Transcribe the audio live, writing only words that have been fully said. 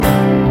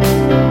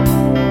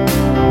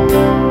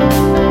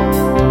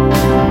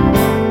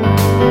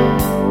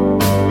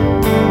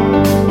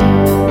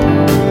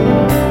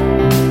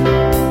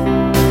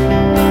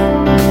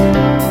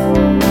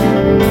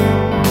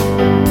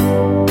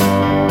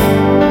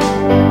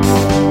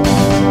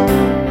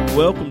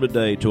Welcome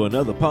today to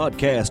another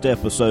podcast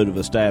episode of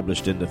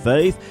Established in the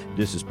Faith.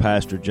 This is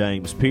Pastor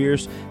James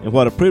Pierce, and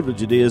what a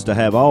privilege it is to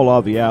have all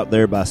of you out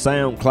there by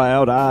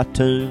SoundCloud,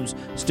 iTunes,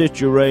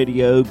 Stitcher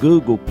Radio,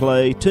 Google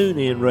Play,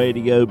 TuneIn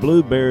Radio,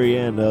 Blueberry,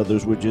 and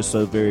others. We're just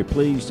so very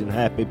pleased and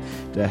happy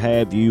to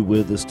have you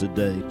with us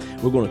today.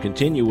 We're going to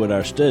continue with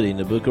our study in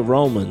the book of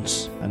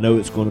Romans. I know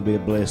it's going to be a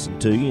blessing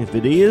to you. If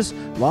it is,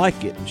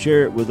 like it and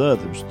share it with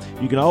others.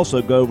 You can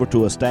also go over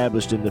to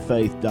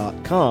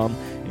establishedinthefaith.com,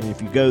 and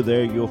if you go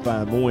there, you'll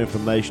find more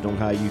information on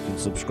how you can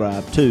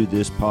subscribe to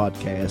this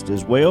podcast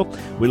as well.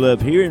 We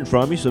love hearing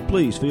from you, so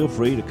please feel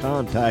free to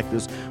contact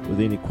us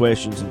with any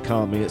questions and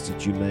comments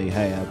that you may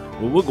have.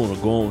 Well, we're going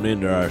to go on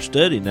into our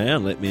study now.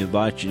 Let me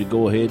invite you to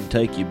go ahead and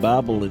take your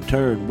Bible and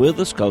turn with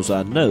us, because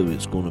I know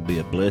it's going to be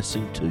a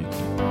blessing to you.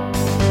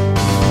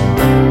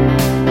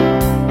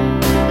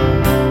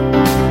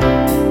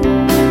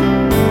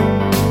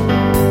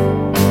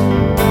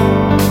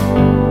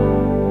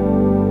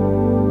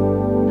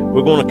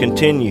 We're going to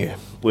continue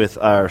with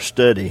our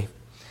study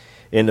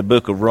in the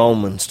book of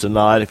Romans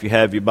tonight. If you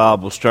have your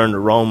Bibles, turn to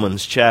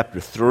Romans chapter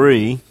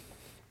 3.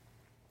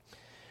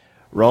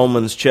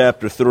 Romans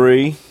chapter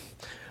 3.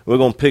 We're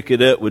going to pick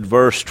it up with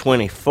verse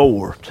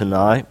 24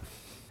 tonight.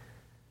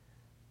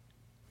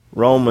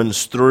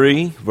 Romans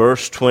 3,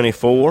 verse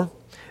 24.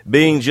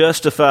 Being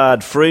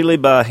justified freely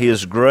by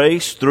His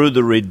grace through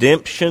the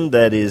redemption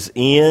that is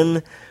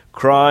in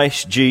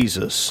Christ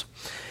Jesus.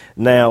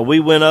 Now, we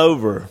went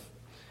over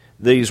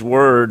these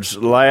words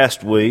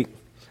last week.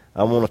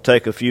 I want to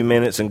take a few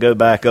minutes and go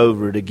back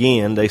over it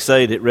again. They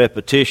say that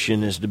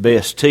repetition is the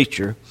best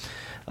teacher.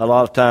 A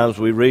lot of times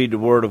we read the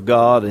Word of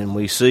God and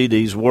we see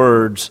these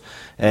words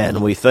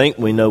and we think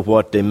we know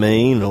what they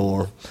mean,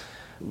 or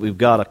we've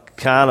got a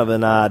kind of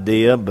an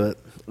idea, but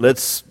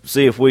let's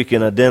see if we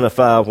can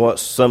identify what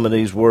some of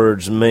these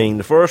words mean.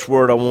 The first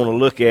word I want to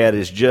look at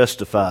is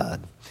justified.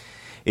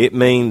 It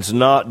means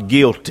not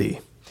guilty,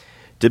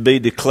 to be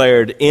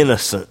declared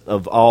innocent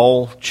of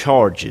all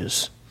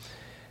charges.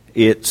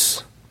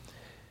 It's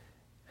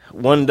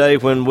one day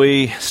when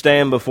we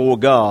stand before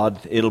God,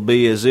 it'll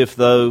be as if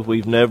though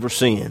we've never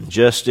sinned.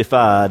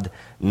 Justified,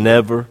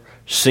 never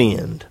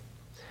sinned.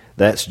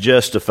 That's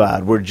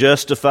justified. We're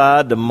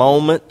justified the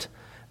moment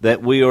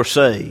that we are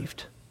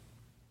saved.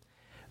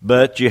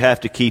 But you have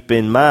to keep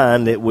in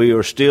mind that we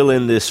are still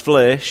in this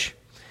flesh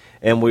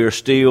and we are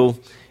still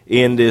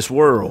in this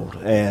world.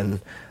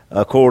 And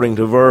according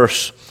to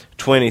verse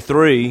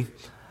 23,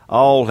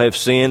 all have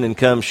sinned and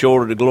come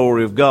short of the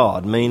glory of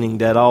God, meaning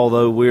that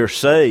although we're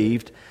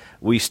saved,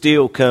 we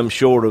still come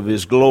short of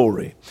His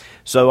glory.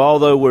 So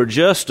although we're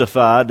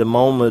justified the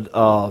moment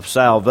of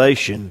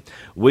salvation,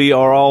 we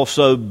are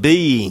also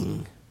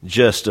being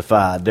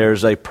justified.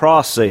 There's a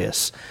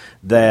process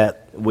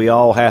that we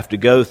all have to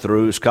go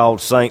through. It's called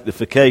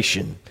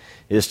sanctification.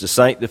 It's the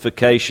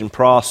sanctification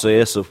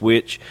process of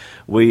which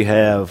we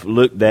have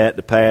looked at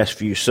the past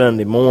few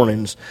Sunday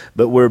mornings,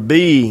 but we're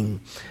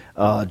being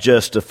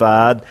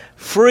justified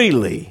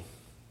freely.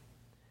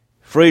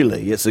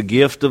 Freely. It's a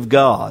gift of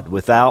God,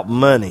 without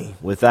money,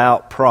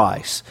 without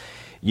price.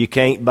 You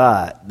can't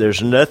buy it.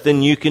 There's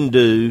nothing you can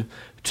do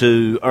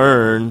to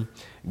earn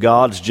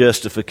God's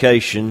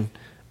justification.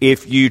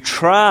 If you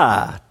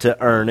try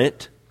to earn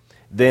it,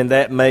 then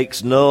that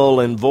makes null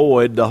and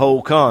void the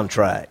whole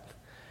contract.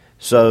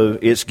 So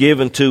it's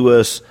given to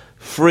us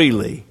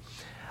freely.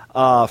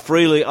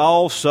 Freely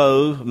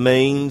also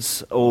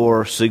means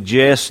or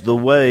suggests the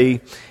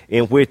way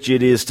in which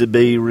it is to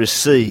be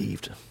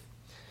received.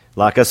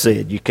 Like I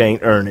said, you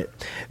can't earn it.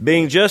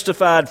 Being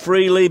justified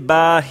freely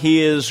by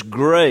His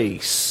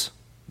grace.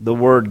 The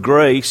word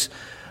grace,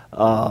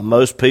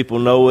 most people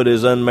know it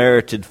as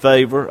unmerited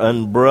favor,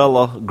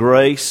 umbrella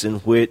grace, in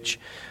which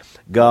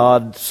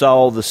God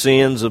saw the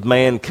sins of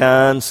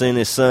mankind, sent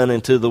His Son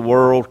into the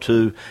world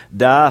to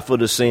die for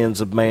the sins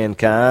of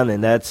mankind,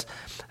 and that's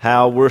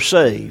how we're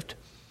saved.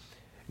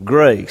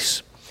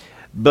 Grace.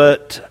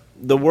 But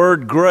the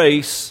word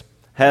grace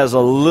has a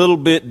little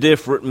bit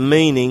different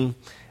meaning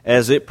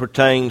as it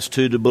pertains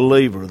to the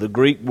believer. The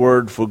Greek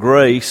word for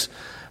grace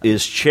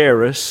is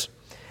charis,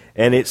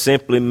 and it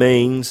simply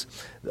means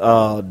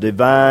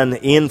divine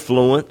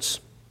influence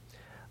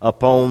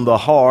upon the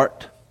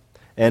heart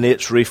and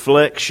its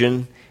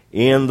reflection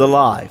in the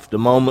life. The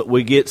moment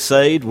we get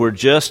saved, we're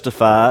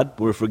justified,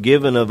 we're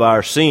forgiven of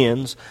our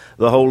sins.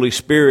 The Holy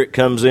Spirit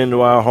comes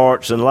into our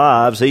hearts and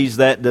lives. He's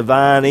that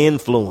divine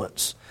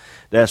influence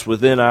that's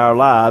within our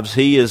lives.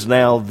 He is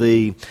now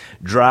the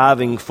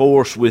driving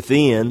force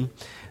within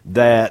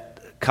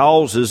that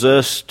causes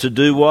us to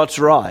do what's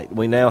right.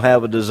 We now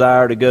have a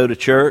desire to go to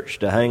church,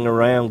 to hang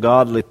around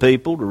godly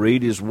people, to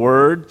read His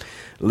Word,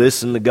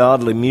 listen to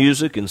godly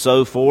music, and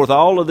so forth.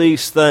 All of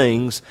these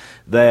things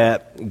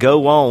that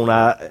go on,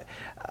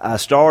 I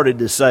started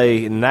to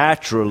say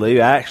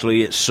naturally.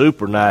 Actually, it's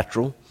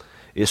supernatural.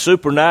 It's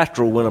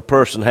supernatural when a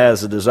person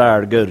has a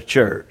desire to go to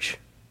church.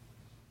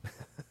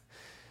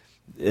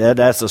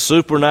 That's a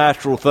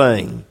supernatural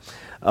thing.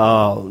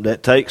 that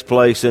takes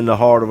place in the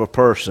heart of a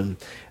person.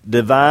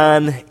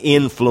 Divine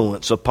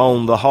influence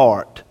upon the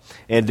heart,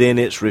 and then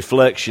its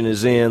reflection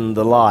is in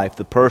the life.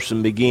 The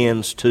person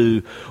begins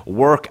to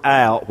work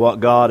out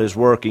what God is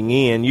working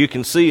in. You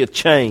can see a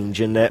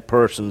change in that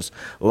person's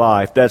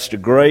life. That's the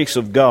grace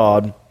of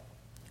God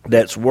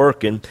that's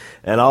working,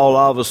 and all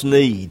of us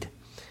need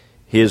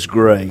His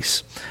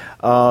grace.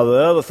 The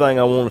other thing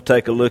I want to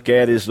take a look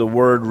at is the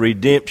word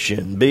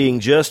redemption, being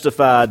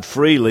justified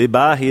freely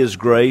by His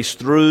grace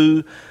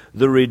through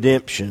the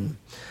redemption.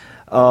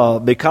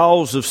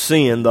 Because of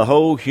sin, the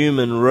whole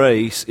human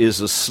race is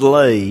a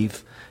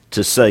slave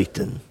to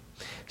Satan.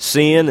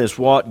 Sin is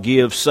what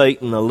gives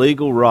Satan a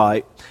legal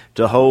right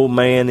to hold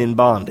man in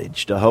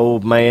bondage, to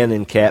hold man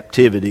in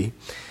captivity.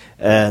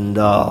 And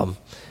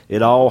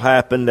it all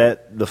happened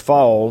at the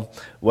fall,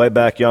 way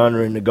back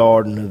yonder in the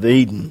Garden of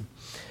Eden.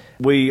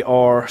 We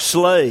are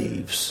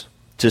slaves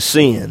to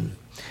sin,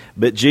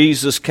 but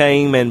Jesus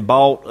came and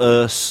bought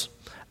us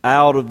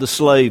out of the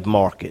slave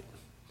market,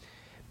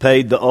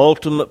 paid the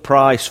ultimate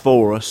price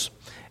for us,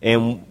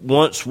 and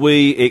once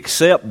we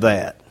accept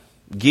that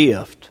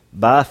gift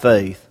by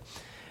faith,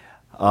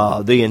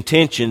 the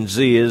intentions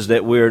is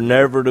that we're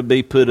never to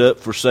be put up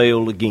for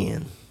sale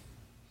again.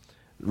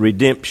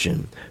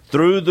 Redemption.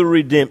 Through the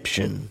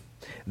redemption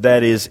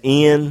that is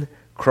in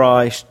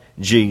Christ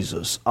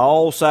Jesus.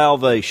 All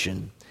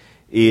salvation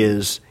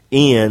is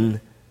in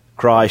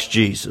Christ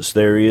Jesus.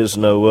 There is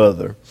no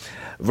other.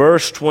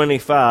 Verse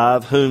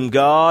 25, whom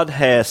God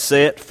has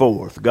set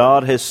forth.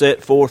 God has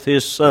set forth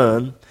His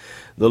Son,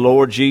 the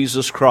Lord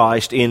Jesus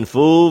Christ, in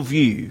full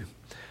view,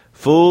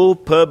 full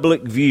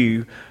public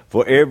view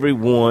for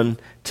everyone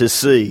to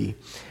see.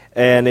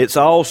 And it's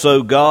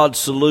also God's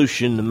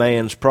solution to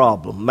man's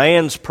problem.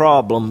 Man's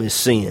problem is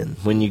sin.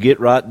 When you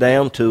get right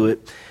down to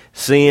it,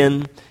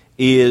 sin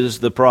is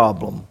the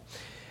problem.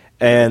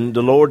 And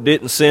the Lord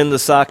didn't send the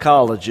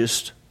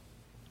psychologist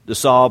to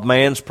solve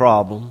man's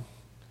problem.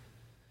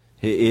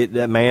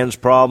 That man's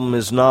problem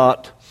is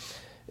not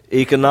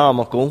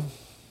economical,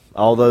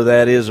 although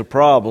that is a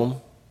problem.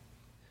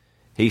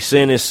 He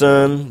sent His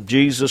Son,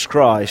 Jesus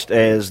Christ,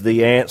 as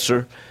the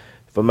answer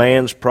for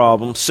man's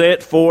problem,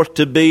 set forth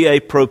to be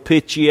a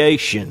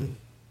propitiation.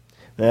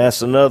 Now,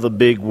 that's another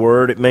big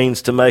word. It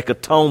means to make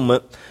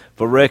atonement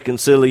for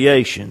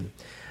reconciliation.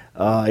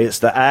 It's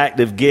the act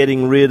of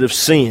getting rid of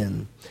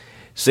sin.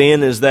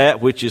 Sin is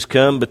that which has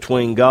come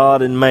between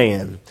God and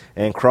man,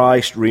 and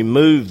Christ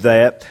removed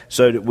that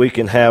so that we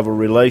can have a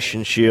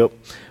relationship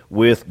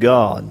with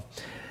God.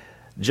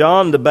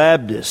 John the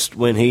Baptist,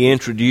 when he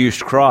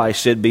introduced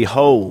Christ, said,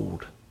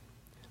 "Behold,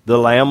 the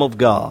Lamb of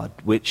God,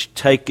 which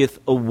taketh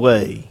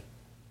away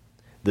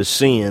the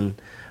sin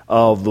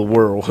of the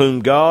world, whom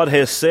God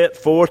has set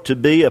forth to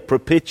be a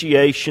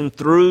propitiation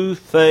through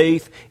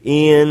faith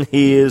in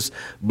His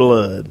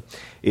blood."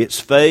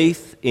 It's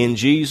faith in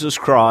Jesus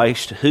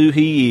Christ, who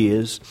He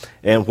is,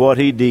 and what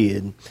He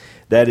did.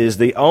 That is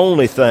the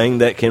only thing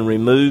that can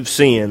remove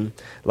sin,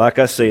 like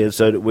I said,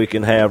 so that we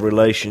can have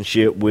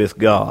relationship with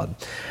God.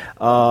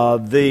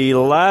 The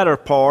latter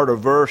part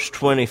of verse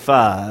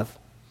 25,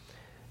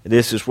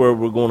 this is where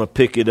we're going to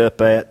pick it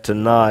up at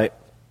tonight.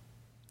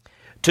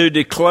 To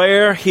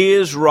declare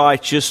His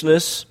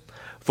righteousness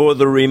for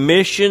the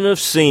remission of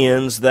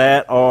sins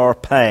that are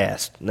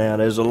past. Now,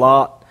 there's a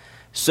lot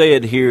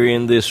said here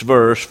in this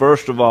verse.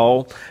 First of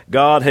all,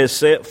 God has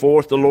set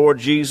forth the Lord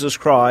Jesus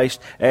Christ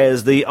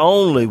as the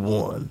only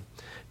one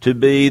to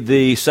be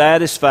the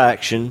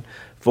satisfaction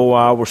for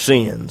our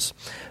sins.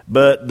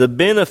 But the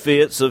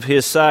benefits of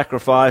His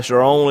sacrifice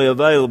are only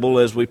available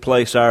as we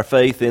place our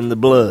faith in the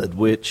blood,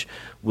 which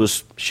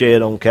was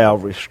shed on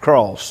Calvary's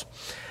cross.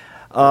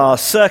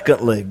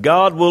 Secondly,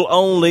 God will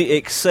only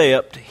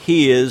accept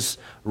His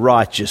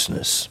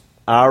righteousness.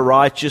 Our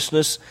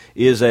righteousness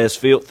is as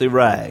filthy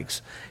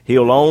rags.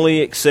 He'll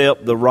only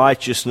accept the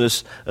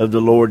righteousness of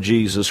the Lord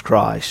Jesus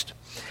Christ.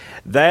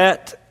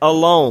 That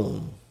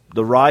alone,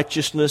 the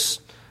righteousness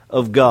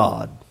of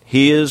God,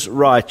 His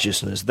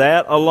righteousness,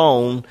 that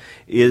alone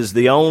is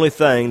the only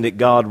thing that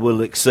God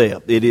will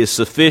accept. It is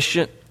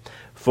sufficient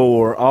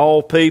for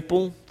all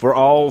people, for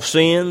all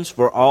sins,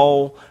 for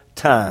all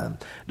time.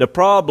 The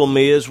problem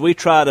is we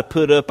try to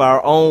put up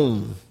our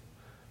own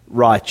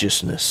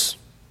righteousness,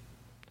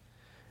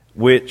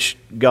 which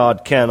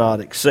God cannot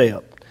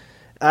accept.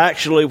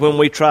 Actually, when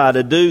we try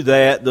to do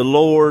that, the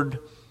Lord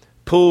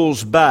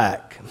pulls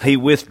back. He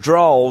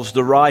withdraws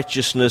the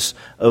righteousness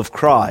of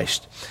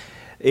Christ.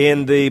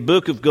 In the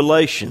book of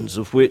Galatians,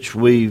 of which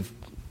we've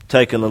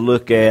taken a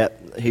look at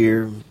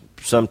here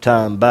some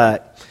time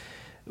back,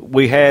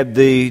 we had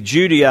the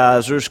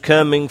Judaizers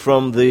coming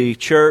from the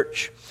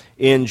church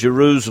in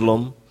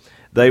Jerusalem.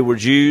 They were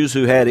Jews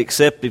who had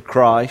accepted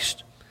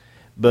Christ,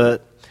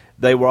 but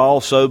they were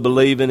also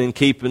believing in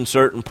keeping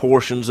certain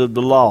portions of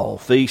the law,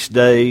 feast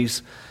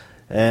days,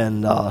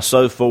 and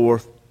so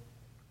forth.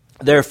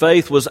 Their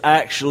faith was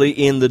actually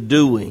in the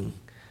doing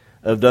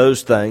of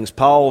those things.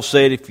 Paul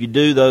said, if you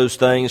do those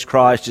things,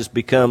 Christ has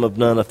become of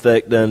none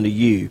effect unto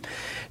you.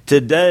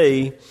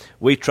 Today,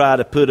 we try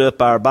to put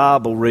up our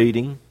Bible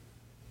reading,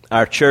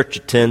 our church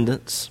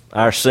attendance,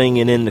 our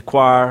singing in the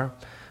choir,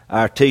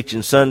 our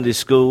teaching Sunday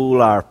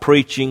school, our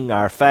preaching,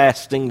 our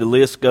fasting, the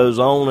list goes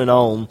on and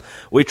on.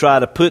 We try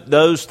to put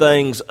those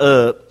things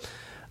up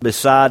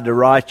beside the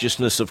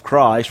righteousness of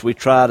Christ. We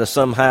try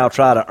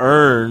to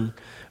earn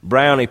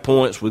brownie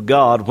points with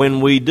God.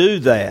 When we do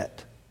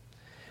that,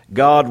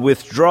 God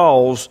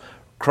withdraws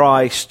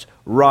Christ's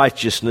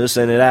righteousness,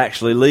 and it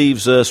actually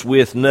leaves us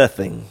with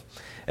nothing.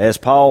 As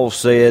Paul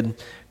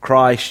said,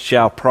 Christ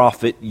shall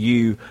profit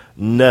you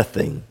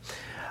nothing.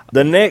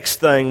 The next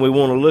thing we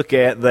want to look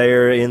at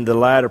there in the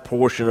latter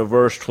portion of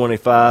verse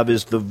 25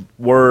 is the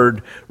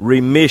word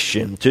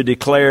remission, to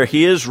declare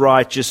His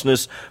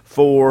righteousness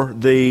for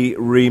the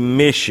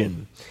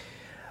remission.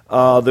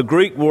 The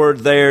Greek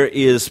word there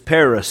is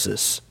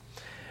parasis,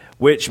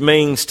 which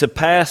means to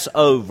pass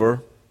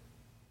over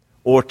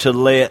or to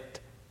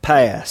let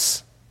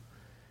pass.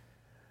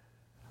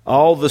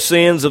 All the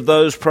sins of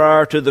those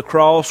prior to the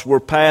cross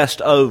were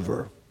passed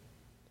over.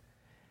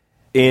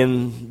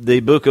 In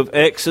the book of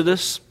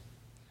Exodus,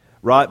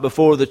 right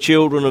before the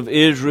children of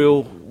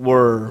Israel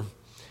were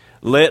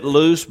let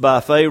loose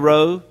by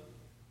Pharaoh,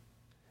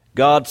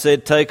 God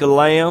said, take a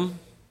lamb,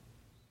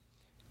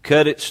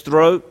 cut its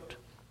throat,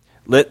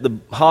 let the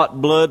hot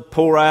blood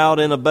pour out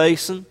in a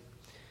basin,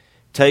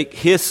 take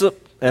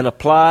hyssop and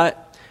apply it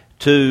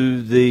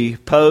to the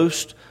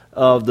post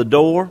of the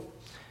door.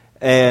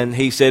 And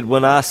He said,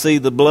 when I see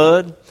the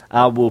blood,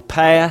 I will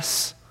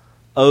pass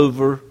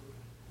over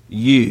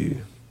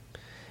you.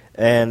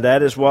 And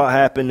that is what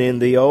happened in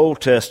the Old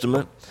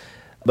Testament.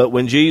 But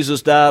when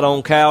Jesus died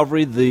on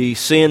Calvary, the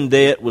sin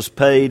debt was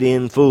paid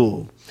in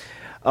full.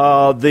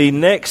 The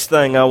next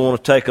thing I want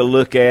to take a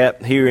look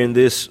at here in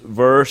this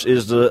verse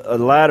is the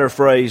latter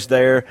phrase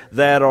there,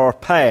 that are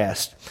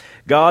past.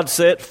 God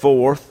set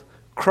forth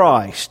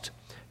Christ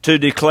to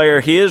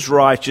declare His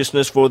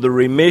righteousness for the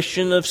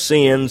remission of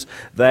sins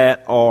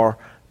that are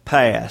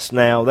past.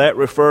 Now, that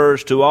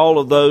refers to all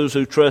of those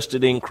who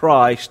trusted in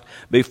Christ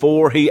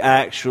before He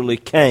actually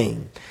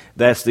came.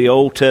 That's the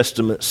Old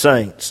Testament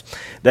saints.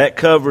 That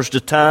covers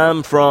the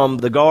time from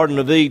the Garden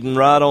of Eden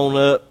right on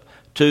up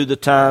to the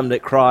time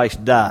that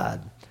Christ died.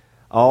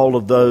 All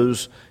of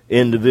those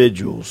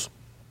individuals.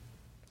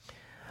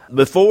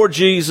 Before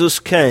Jesus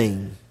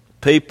came,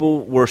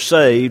 people were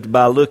saved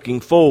by looking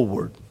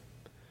forward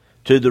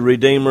to the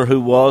Redeemer who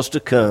was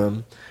to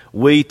come.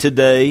 We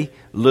today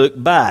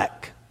look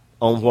back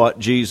on what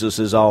Jesus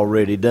has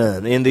already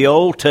done. In the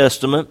Old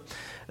Testament,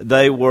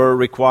 they were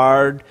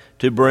required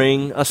to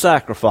bring a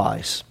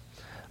sacrifice,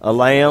 a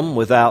lamb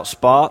without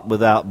spot,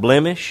 without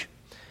blemish,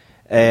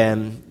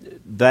 and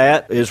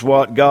that is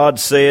what God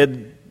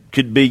said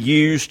could be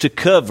used to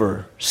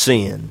cover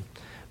sin,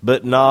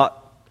 but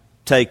not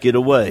take it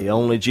away.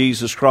 Only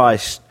Jesus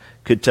Christ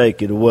could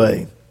take it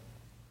away.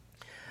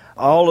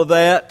 All of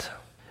that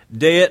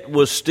debt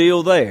was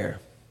still there.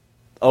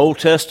 Old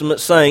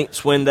Testament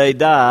saints, when they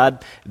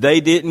died,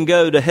 they didn't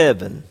go to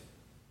heaven.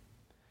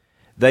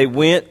 They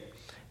went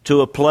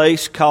to a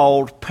place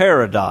called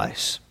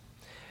paradise,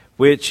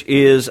 which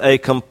is a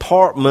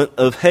compartment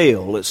of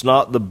hell. It's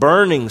not the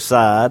burning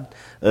side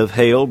of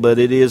hell, but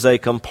it is a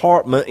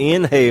compartment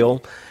in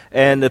hell,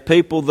 and the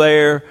people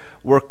there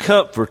were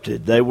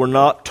comforted. They were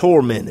not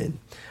tormented.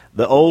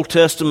 The Old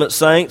Testament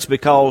saints,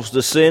 because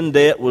the sin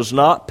debt was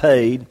not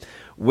paid,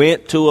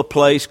 went to a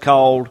place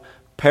called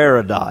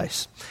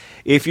paradise.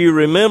 If you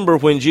remember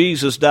when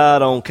Jesus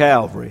died on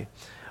Calvary,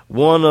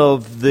 one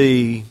of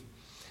the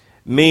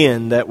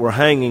men that were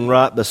hanging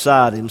right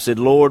beside Him said,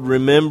 Lord,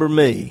 remember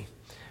me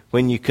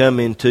when you come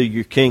into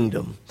your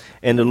kingdom.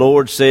 And the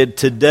Lord said,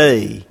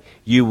 today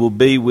you will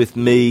be with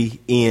me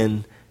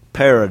in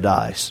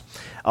paradise,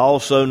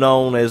 also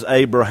known as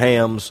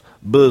Abraham's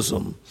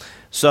bosom.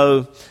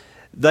 So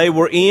they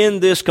were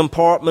in this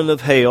compartment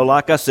of hell.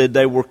 Like I said,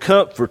 they were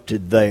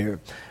comforted there,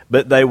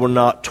 but they were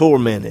not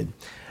tormented.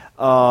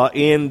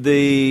 In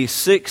the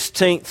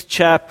 16th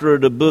chapter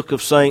of the book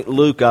of St.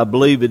 Luke, I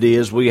believe it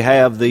is, we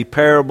have the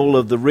parable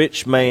of the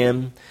rich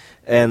man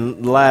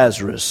and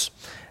Lazarus.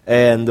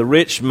 And the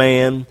rich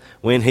man,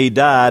 when he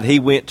died, he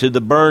went to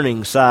the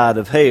burning side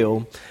of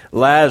hell.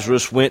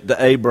 Lazarus went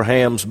to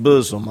Abraham's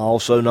bosom,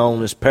 also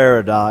known as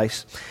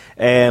paradise.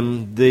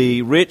 And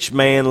the rich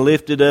man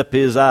lifted up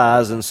his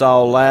eyes and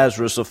saw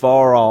Lazarus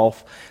afar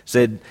off,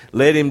 said,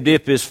 let him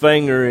dip his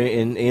finger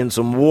in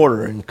some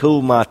water and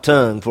cool my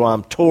tongue, for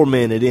I'm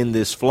tormented in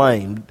this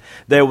flame.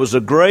 There was a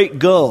great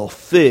gulf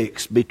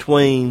fixed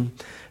between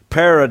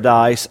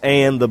paradise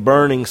and the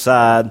burning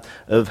side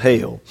of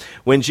hell.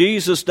 When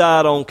Jesus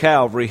died on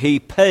Calvary, He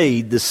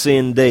paid the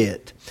sin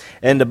debt.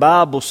 And the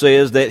Bible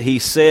says that He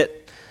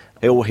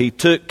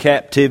took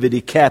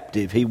captivity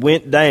captive. He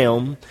went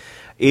down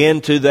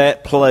into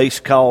that place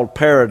called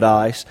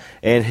paradise,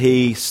 and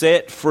He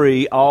set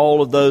free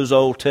all of those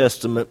Old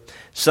Testament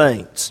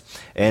saints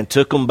and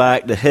took them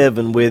back to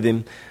heaven with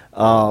Him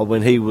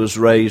when He was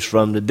raised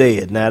from the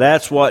dead. Now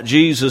that's what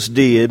Jesus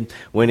did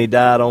when He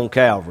died on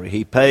Calvary.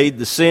 He paid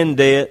the sin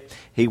debt.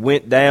 He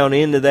went down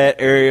into that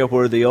area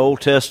where the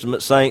Old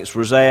Testament saints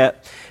was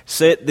at,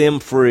 set them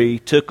free,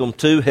 took them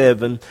to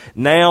heaven.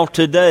 Now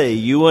today,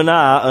 you and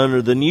I,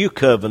 under the new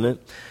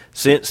covenant,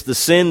 since the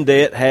sin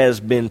debt has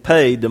been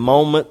paid, the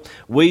moment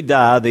we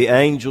die, the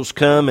angels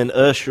come and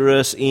usher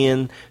us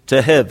in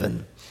to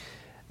heaven.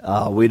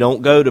 We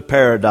don't go to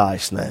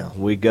paradise now.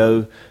 We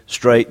go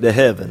straight to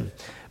heaven.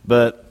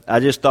 But I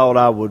just thought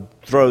I would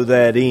throw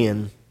that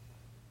in.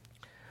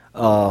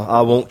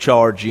 I won't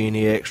charge you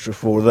any extra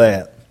for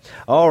that.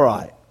 All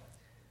right.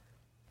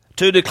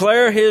 To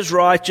declare His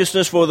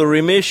righteousness for the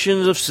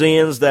remission of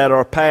sins that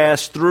are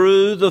passed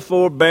through the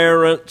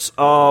forbearance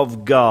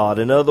of God.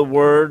 In other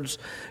words,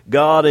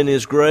 God in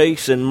His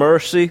grace and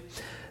mercy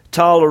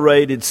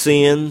tolerated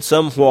sin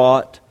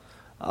somewhat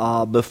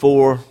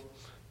before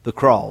the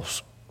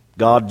cross.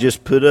 God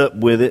just put up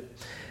with it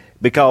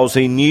because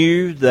He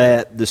knew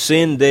that the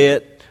sin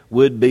debt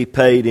would be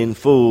paid in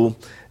full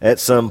at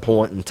some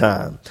point in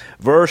time.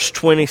 Verse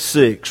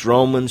 26,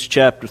 Romans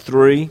chapter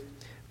 3,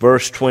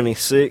 verse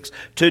 26.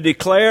 To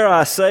declare,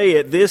 I say,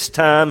 at this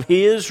time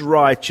His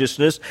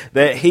righteousness,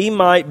 that He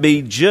might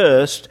be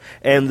just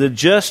and the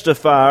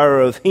justifier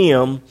of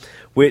him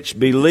which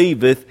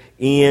believeth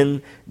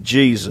in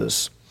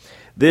Jesus.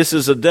 This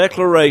is a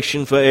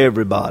declaration for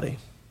everybody.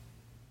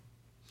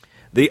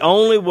 The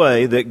only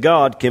way that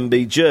God can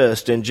be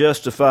just and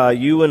justify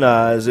you and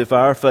I is if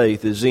our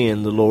faith is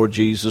in the Lord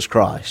Jesus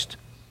Christ.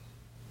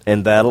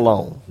 And that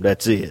alone.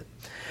 That's it.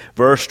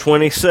 Verse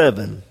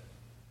 27.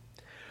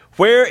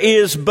 Where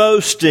is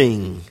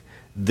boasting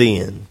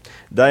then?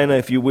 Dana,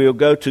 if you will,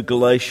 go to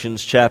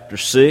Galatians chapter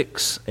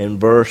 6 and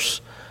verse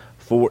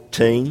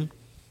 14.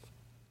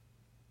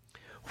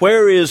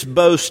 Where is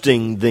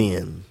boasting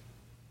then?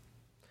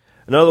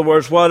 In other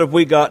words, what have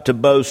we got to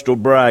boast or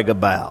brag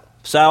about?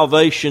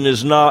 Salvation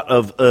is not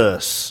of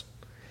us.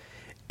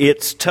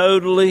 It's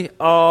totally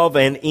of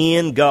and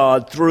in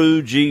God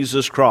through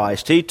Jesus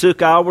Christ. He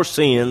took our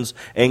sins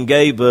and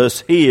gave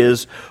us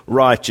His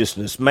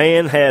righteousness.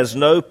 Man has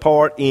no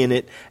part in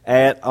it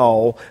at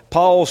all.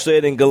 Paul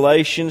said in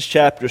Galatians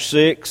chapter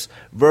 6,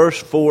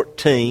 verse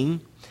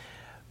 14,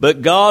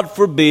 but God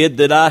forbid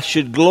that I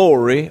should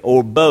glory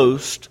or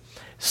boast,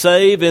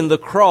 save in the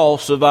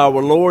cross of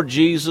our Lord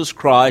Jesus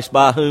Christ,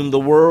 by whom the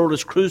world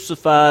is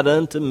crucified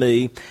unto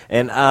me,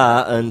 and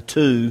I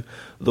unto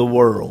the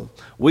world.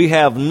 We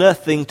have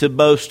nothing to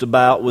boast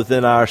about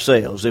within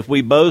ourselves. If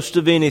we boast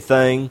of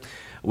anything,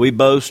 we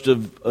boast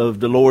of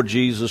the Lord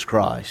Jesus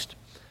Christ.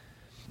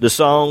 The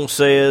song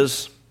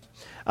says,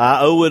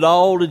 I owe it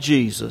all to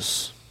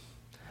Jesus.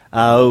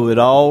 I owe it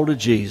all to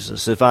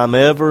Jesus. If I'm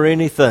ever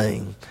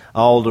anything,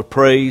 all the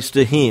praise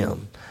to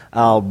Him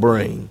I'll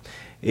bring.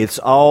 It's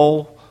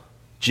all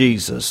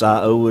Jesus.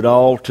 I owe it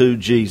all to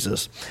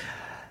Jesus.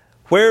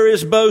 Where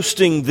is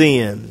boasting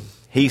then?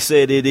 He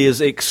said it is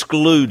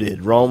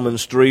excluded.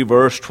 Romans 3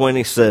 verse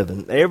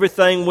 27.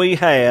 Everything we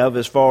have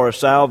as far as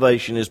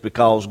salvation is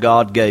because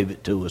God gave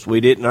it to us. We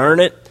didn't earn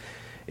it.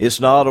 It's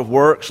not of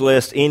works,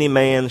 lest any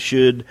man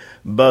should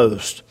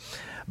boast.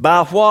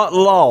 By what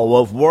law?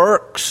 Of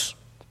works?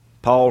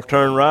 Paul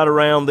turned right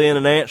around then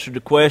and answered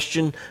the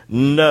question,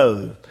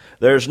 no.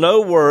 There's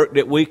no work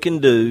that we can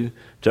do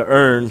to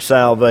earn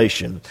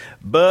salvation,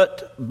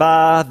 but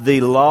by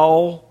the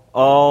law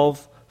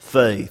of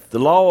faith. The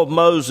law of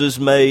Moses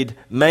made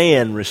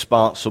man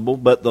responsible,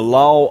 but the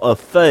law of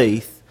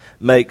faith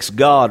makes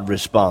God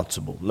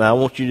responsible. Now I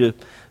want you to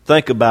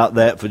think about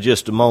that for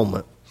just a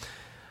moment.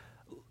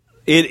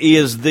 It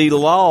is the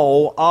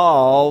law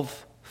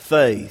of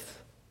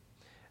faith.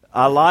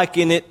 I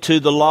liken it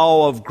to the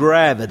law of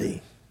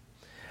gravity.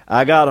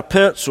 I got a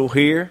pencil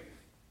here.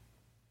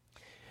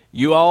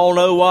 You all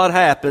know what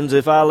happens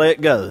if I let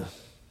go.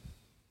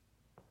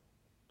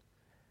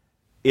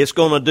 It's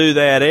going to do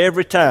that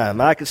every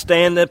time. I could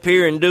stand up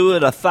here and do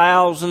it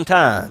 1,000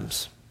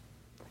 times.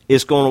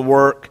 It's going to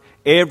work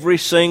every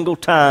single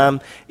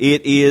time.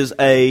 It is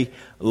a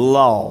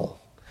law.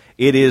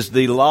 It is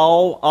the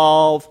law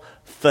of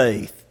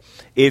faith.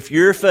 If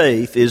your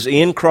faith is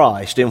in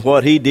Christ and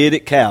what He did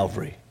at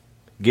Calvary,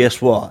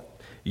 guess what?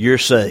 You're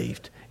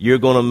saved. You're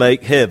going to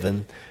make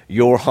heaven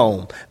your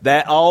home.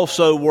 That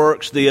also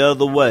works the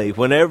other way.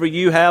 Whenever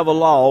you have a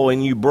law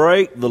and you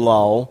break the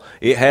law,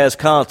 it has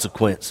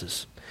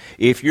consequences.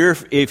 If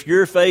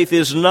your faith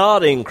is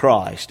not in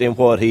Christ and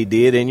what He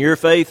did, and your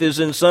faith is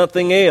in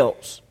something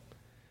else,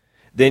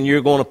 then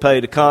you're going to pay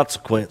the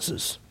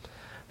consequences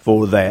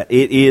for that.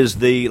 It is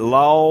the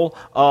law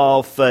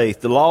of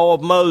faith. The law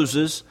of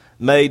Moses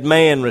made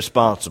man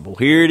responsible.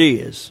 Here it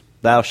is.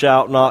 Thou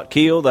shalt not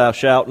kill, thou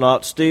shalt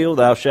not steal,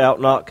 thou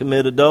shalt not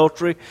commit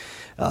adultery,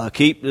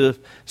 keep the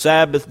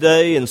Sabbath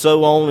day, and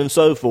so on and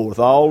so forth.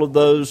 All of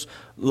those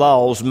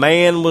laws,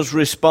 man was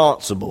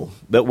responsible.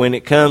 But when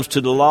it comes to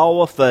the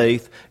law of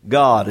faith,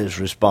 God is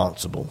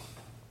responsible.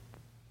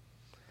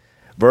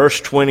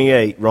 Verse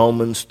 28,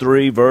 Romans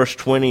 3, verse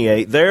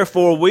 28.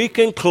 Therefore we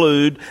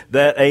conclude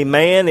that a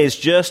man is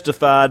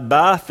justified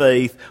by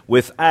faith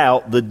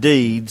without the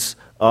deeds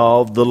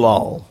of the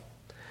law.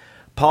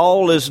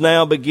 Paul is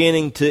now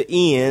beginning to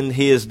end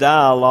his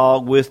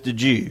dialogue with the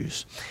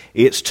Jews.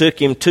 It's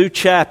took him 2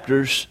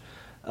 chapters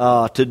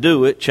to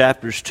do it,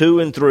 chapters 2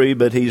 and 3,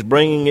 but he's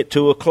bringing it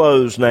to a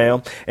close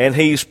now. And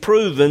he's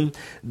proven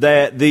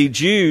that the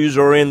Jews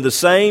are in the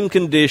same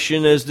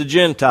condition as the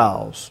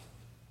Gentiles.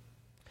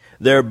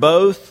 They're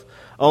both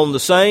on the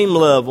same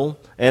level,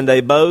 and they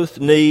both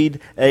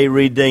need a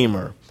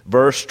Redeemer.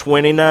 Verse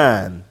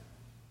 29.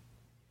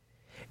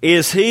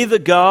 Is he the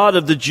God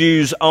of the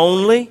Jews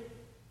only?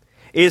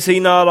 Is he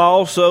not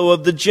also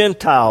of the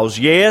Gentiles?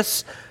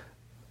 Yes,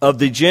 of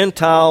the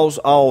Gentiles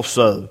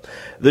also.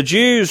 The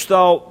Jews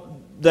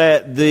thought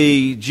that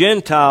the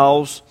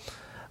Gentiles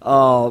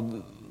thought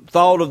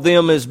of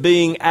them as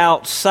being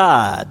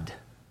outside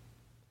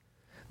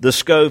the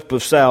scope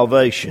of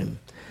salvation.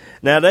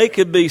 Now, they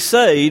could be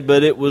saved,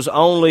 but it was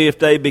only if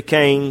they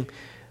became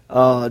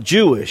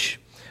Jewish,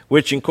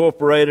 which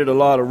incorporated a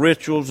lot of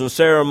rituals and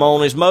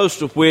ceremonies,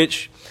 most of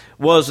which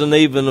wasn't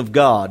even of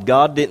God.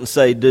 God didn't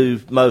say do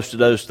most of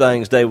those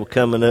things they were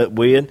coming up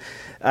with.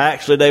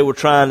 Actually, they were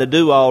trying to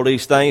do all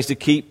these things to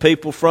keep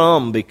people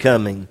from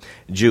becoming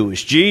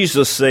Jewish.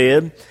 Jesus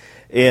said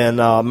in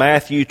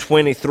Matthew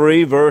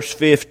 23, verse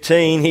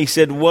 15, he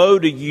said, "Woe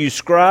to you,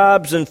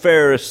 scribes and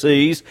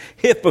Pharisees,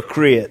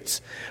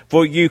 hypocrites!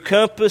 For you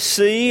compass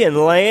sea and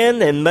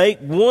land and make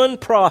one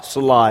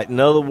proselyte." In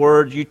other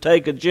words, you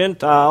take a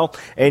Gentile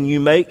and you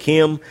make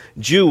him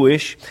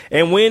Jewish.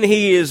 "And when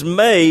he is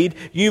made,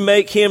 you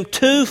make him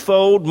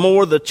twofold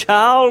more the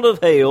child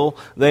of hell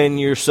than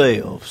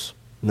yourselves."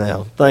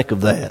 Now, think of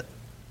that.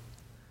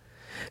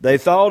 They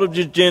thought of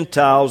the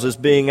Gentiles as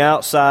being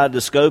outside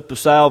the scope of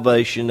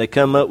salvation. They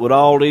come up with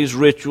all these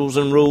rituals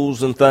and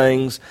rules and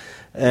things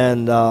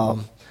and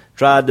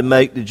tried to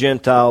make the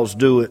Gentiles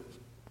do it.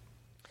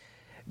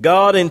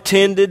 God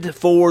intended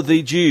for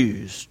the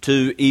Jews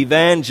to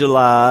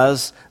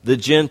evangelize the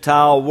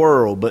Gentile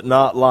world, but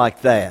not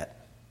like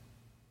that.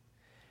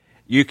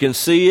 You can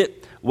see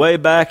it way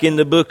back in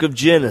the book of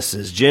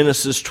Genesis,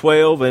 Genesis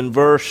 12 and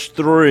verse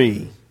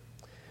 3.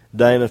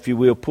 Dana, if you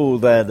will, pull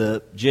that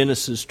up.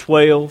 Genesis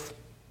 12,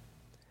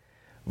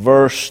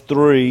 verse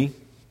 3.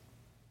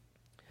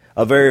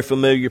 A very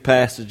familiar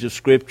passage of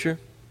Scripture.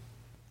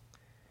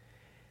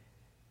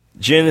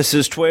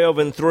 Genesis 12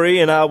 and 3.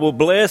 "And I will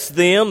bless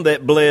them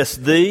that bless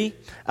thee.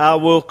 I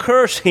will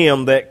curse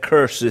him that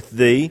curseth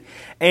thee.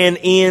 And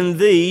in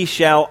thee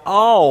shall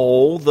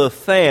all the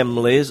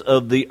families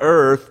of the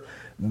earth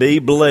be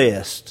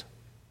blessed."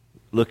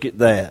 Look at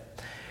that.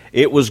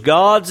 It was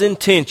God's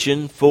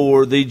intention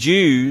for the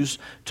Jews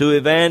to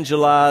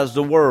evangelize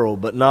the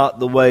world, but not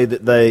the way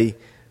that they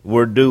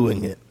were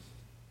doing it.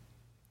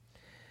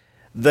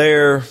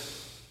 Their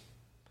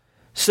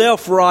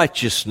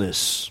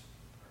self-righteousness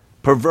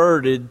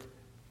perverted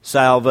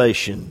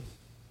salvation.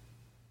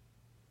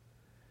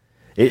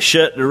 It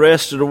shut the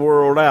rest of the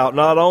world out.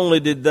 Not only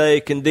did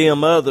they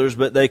condemn others,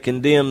 but they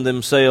condemned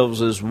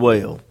themselves as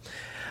well.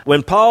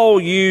 When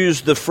Paul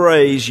used the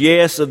phrase,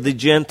 "yes, of the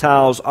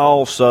Gentiles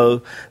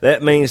also,"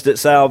 that means that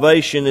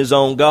salvation is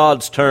on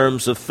God's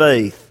terms of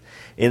faith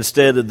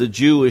instead of the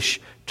Jewish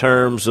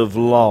terms of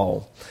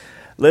law.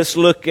 Let's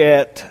look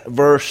at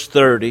verse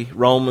 30,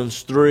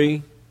 Romans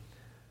 3,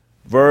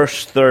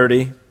 verse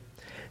 30.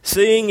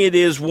 "Seeing it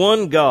is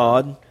one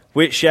God,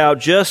 which shall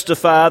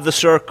justify the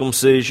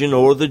circumcision,"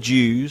 or the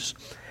Jews,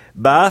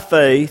 "by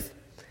faith,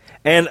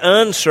 and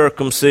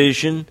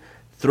uncircumcision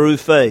through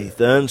faith."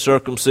 The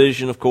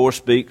uncircumcision, of course,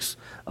 speaks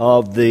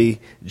of the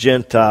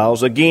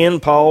Gentiles. Again,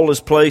 Paul is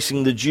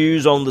placing the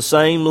Jews on the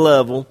same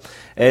level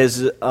as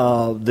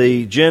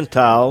the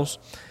Gentiles.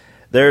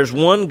 There's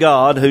one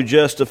God who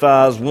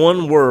justifies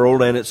one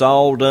world, and it's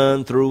all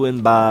done through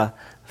and by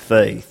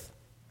faith.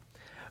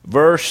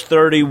 Verse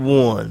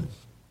 31.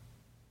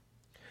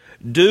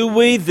 "Do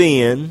we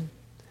then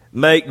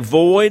make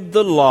void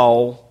the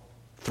law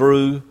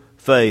through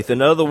faith?"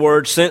 In other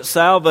words, since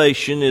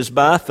salvation is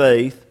by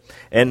faith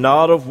and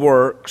not of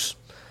works,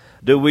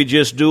 do we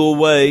just do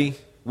away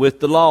with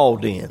the law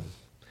then?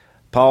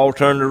 Paul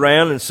turned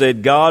around and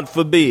said, "God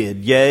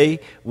forbid, yea,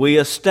 we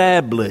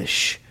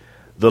establish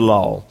the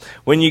law."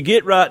 When you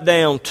get right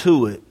down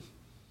to it,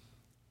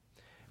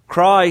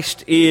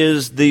 Christ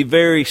is the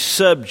very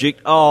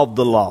subject of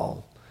the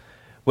law.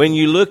 When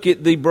you look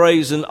at the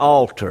brazen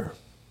altar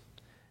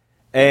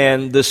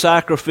and the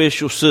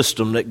sacrificial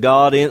system that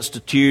God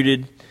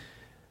instituted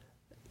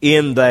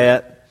in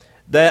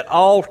that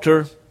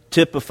altar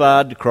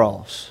typified the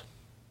cross.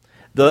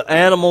 The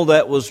animal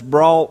that was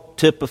brought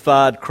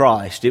typified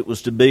Christ. It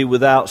was to be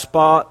without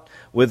spot,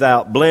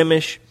 without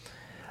blemish.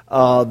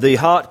 The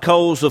hot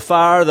coals of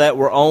fire that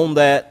were on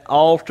that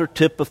altar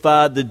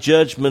typified the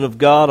judgment of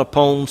God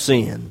upon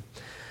sin.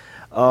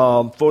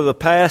 For the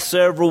past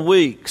several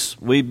weeks,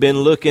 we've been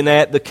looking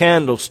at the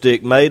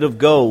candlestick made of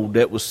gold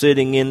that was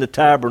sitting in the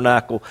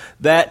tabernacle.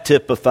 That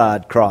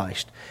typified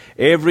Christ.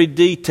 Every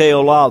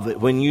detail of it,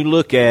 when you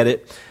look at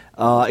it,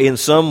 in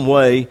some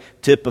way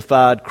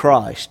typified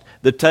Christ.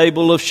 The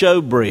table of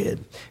showbread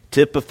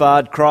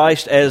typified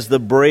Christ as the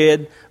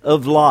bread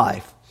of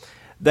life.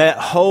 that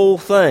whole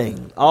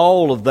thing,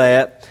 all of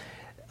that,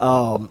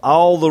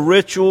 all the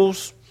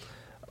rituals,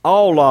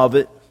 all of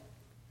it,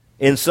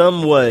 in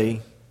some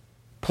way,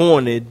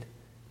 pointed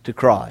to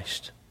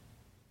Christ.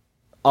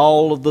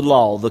 All of the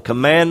law, the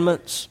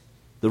commandments,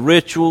 the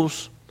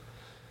rituals,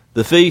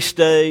 the feast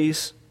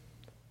days,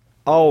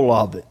 all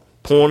of it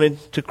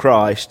pointed to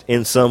Christ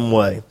in some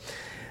way.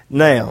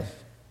 Now,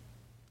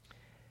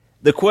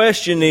 the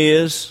question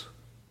is,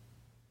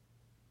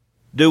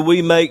 do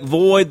we make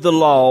void the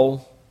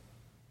law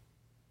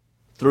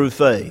through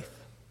faith?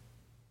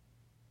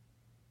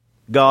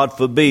 God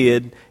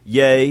forbid,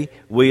 yea,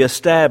 we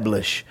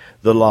establish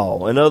the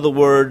law. In other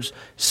words,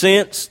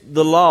 since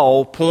the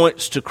law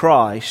points to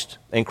Christ,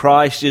 and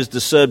Christ is the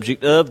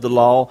subject of the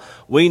law,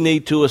 we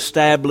need to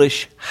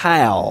establish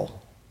how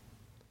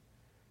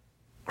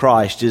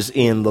Christ is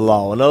in the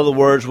law. In other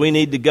words, we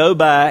need to go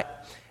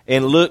back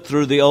and look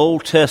through the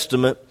Old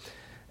Testament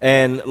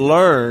and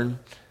learn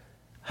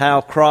how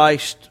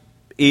Christ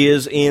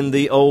is in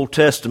the Old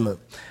Testament.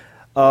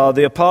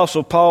 The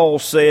Apostle Paul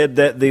said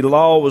that the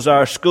law was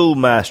our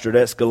schoolmaster.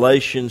 That's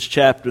Galatians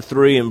chapter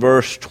 3 and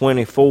verse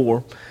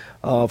 24.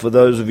 For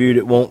those of you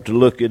that want to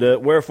look it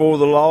up. Wherefore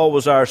the law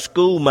was our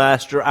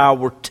schoolmaster,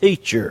 our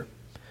teacher,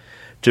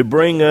 to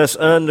bring us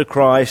unto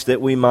Christ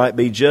that we might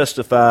be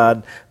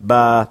justified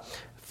by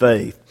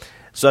faith.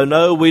 So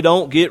no, we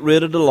don't get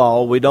rid of the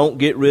law. We don't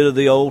get rid of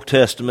the Old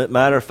Testament.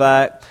 Matter of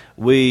fact,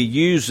 we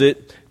use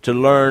it to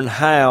learn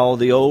how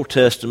the Old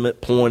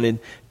Testament pointed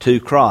to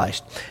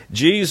Christ.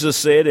 Jesus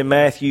said in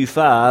Matthew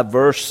 5,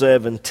 verse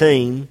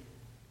 17,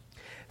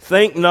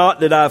 "Think not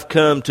that I've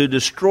come to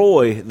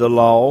destroy the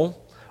law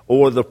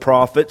or the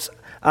prophets.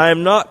 I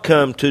am not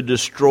come to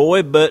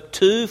destroy, but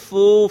to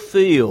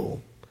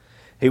fulfill."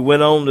 He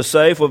went on to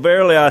say, "For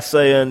verily I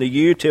say unto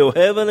you, till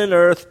heaven and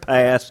earth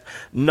pass,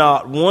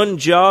 not one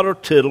jot or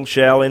tittle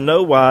shall in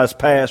no wise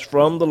pass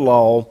from the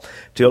law,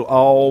 till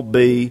all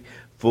be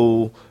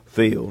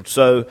fulfilled."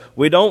 So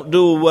we don't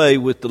do away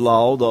with the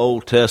law, the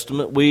Old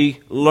Testament. We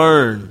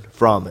learn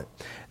from it.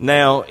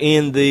 Now,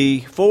 in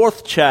the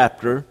 4th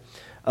chapter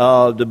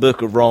of the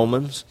book of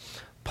Romans,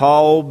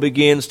 Paul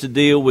begins to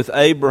deal with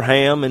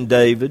Abraham and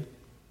David,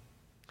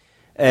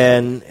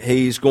 and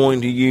he's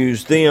going to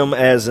use them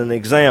as an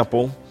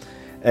example,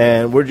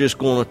 and we're just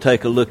going to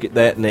take a look at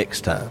that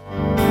next time.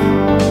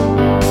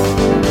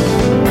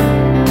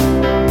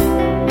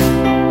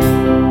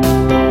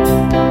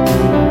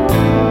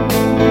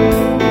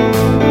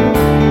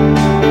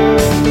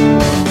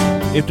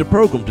 If the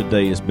program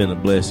today has been a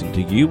blessing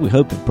to you, we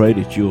hope and pray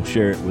that you'll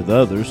share it with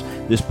others.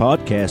 This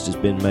podcast has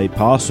been made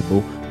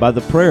possible by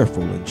the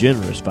prayerful and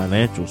generous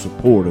financial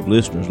support of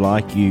listeners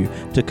like you.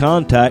 To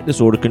contact us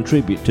or to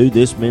contribute to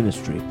this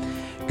ministry,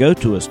 go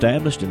to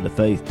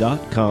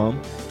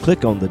establishedinthefaith.com,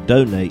 click on the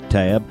Donate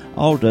tab.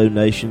 All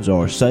donations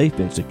are safe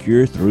and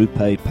secure through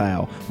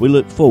PayPal. We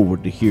look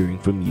forward to hearing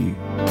from you.